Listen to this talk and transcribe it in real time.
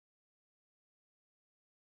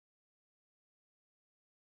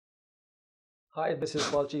Hi, this is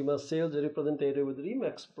Paul Chima, sales representative with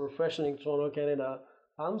Remax Professional in Toronto, Canada.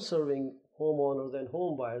 I'm serving homeowners and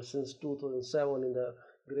home buyers since 2007 in the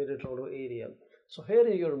Greater Toronto area. So here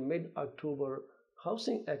is your mid-October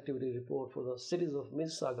housing activity report for the cities of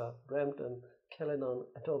Mississauga, Brampton, Caledon,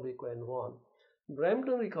 Etobicoke, and Vaughan.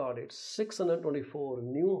 Brampton recorded 624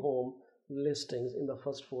 new home listings in the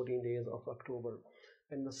first 14 days of October,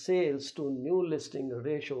 and the sales to new listing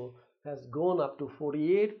ratio has gone up to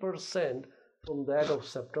 48% from that of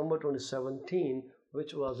September 2017,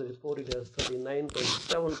 which was reported as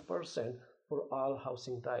 39.7% for all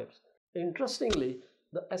housing types. Interestingly,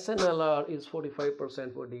 the SNLR is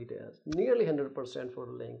 45% for details, nearly 100% for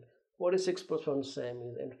linked, 46%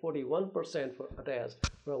 semis, and 41% for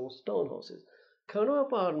attached house townhouses. Condo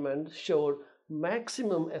apartments showed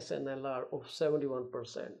maximum SNLR of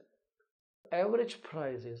 71%. Average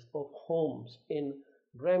prices of homes in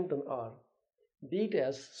Brampton are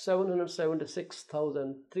detached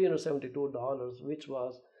 $776,372, which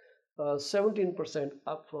was 17%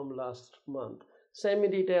 up from last month.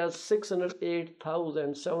 Semi-detached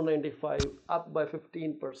 $608,795, up by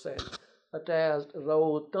 15%. Attached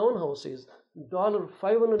row townhouses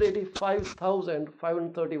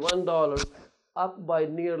 $585,531, up by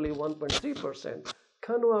nearly 1.3%.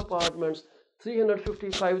 Condo apartments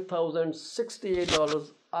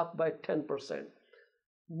 $355,068, up by 10%.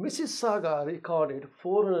 Mississauga recorded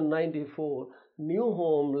 494 new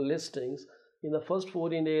home listings in the first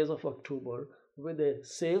 14 days of October, with a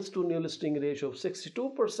sales to new listing ratio of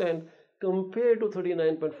 62% compared to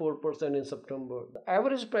 39.4% in September. The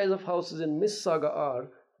average price of houses in Mississauga are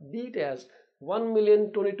detached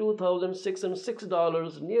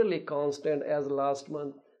 $1,022,606, nearly constant as last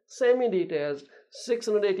month. Semi-detached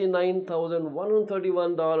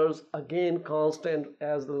 $689,131, again constant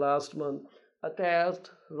as the last month.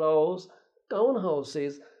 Attached rows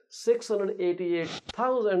townhouses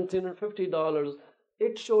 $688,350,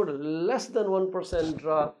 it showed less than 1%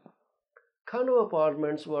 drop. Condo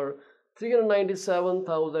apartments were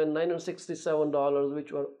 $397,967,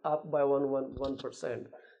 which were up by 1%.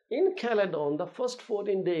 In Caledon, the first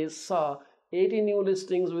 14 days saw 80 new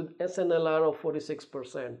listings with SNLR of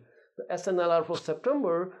 46%. The SNLR for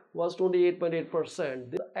September was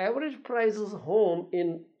 28.8%. The average prices home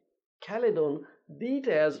in Caledon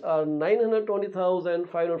detached are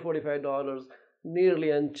 $920,545, nearly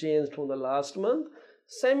unchanged from the last month.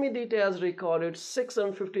 Semi-detached recorded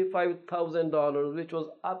 $655,000, which was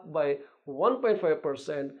up by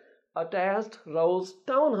 1.5%. Attached rows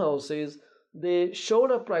townhouses, they showed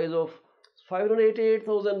a price of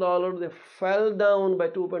 $588,000. They fell down by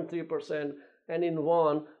 2.3%. And in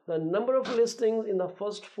Vaughan, the number of listings in the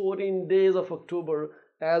first 14 days of October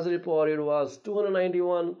as reported was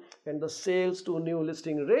 291, and the sales to new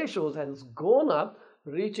listing ratios has gone up,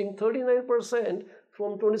 reaching 39%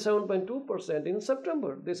 from 27.2% in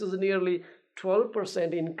September. This is nearly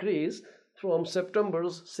 12% increase from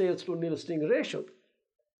September's sales to new listing ratio.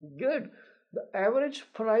 Good. The average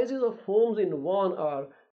prices of homes in Vaughan are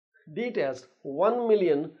detached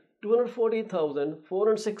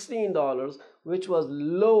 $1,240,416, which was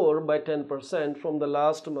lower by 10% from the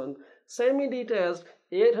last month. Semi-detached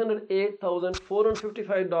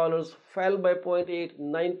 $808,455, fell by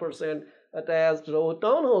 0.89%. Attached row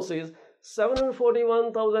townhouses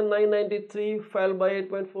 $741,993, fell by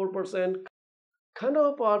 8.4%.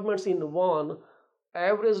 Condo apartments in Vaughan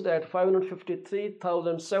averaged at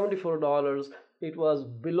 $553,074. It was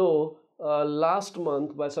below last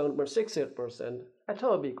month by 7.68%.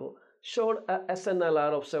 Etobicoke showed a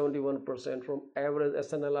SNLR of 71% from average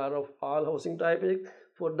SNLR of all housing types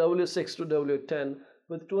for W6 to W10,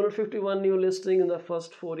 with 251 new listings in the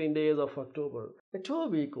first 14 days of October.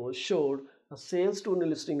 Etobicoke showed a sales to new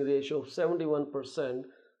listing ratio of 71%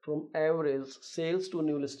 from average sales to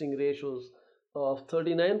new listing ratios of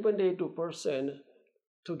 39.82%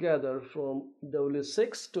 together from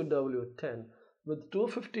W6 to W10, with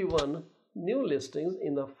 251 new listings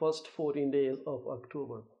in the first 14 days of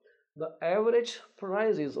October. The average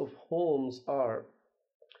prices of homes are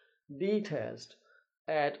detached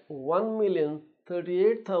at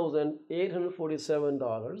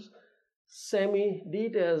 $1,038,847,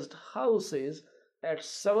 semi-detached houses at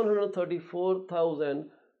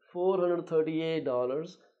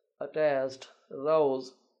 $734,438, attached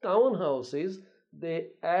rows townhouses, they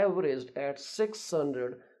averaged at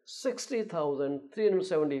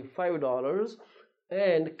 $660,375,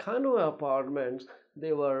 and condo apartments,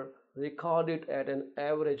 they were recorded at an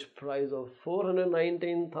average price of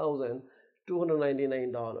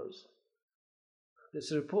 $419,299.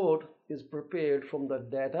 This report is prepared from the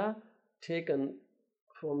data taken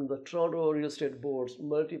from the Toronto Real Estate Board's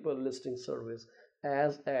multiple listing service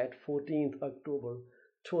as at 14th October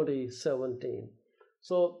 2017.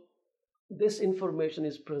 So this information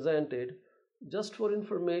is presented just for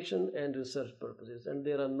information and research purposes, and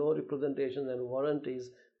there are no representations and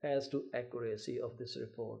warranties as to accuracy of this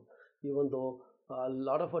report, even though a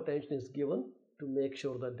lot of attention is given to make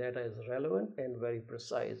sure the data is relevant and very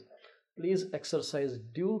precise. Please exercise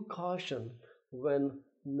due caution when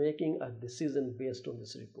making a decision based on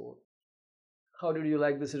this report. How did you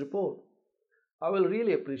like this report? I will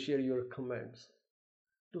really appreciate your comments.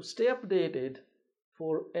 To stay updated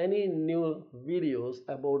for any new videos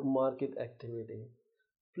about market activity,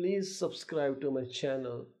 please subscribe to my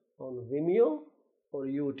channel on Vimeo or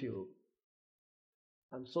YouTube.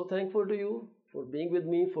 I'm so thankful to you for being with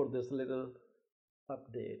me for this little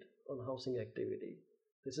update on housing activity.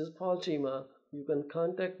 This is Paul Chima. You can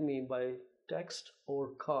contact me by text or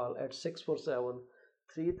call at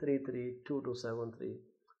 647-333-2273,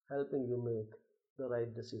 helping you make the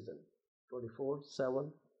right decision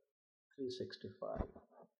 24/7, 365.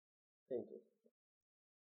 Thank you.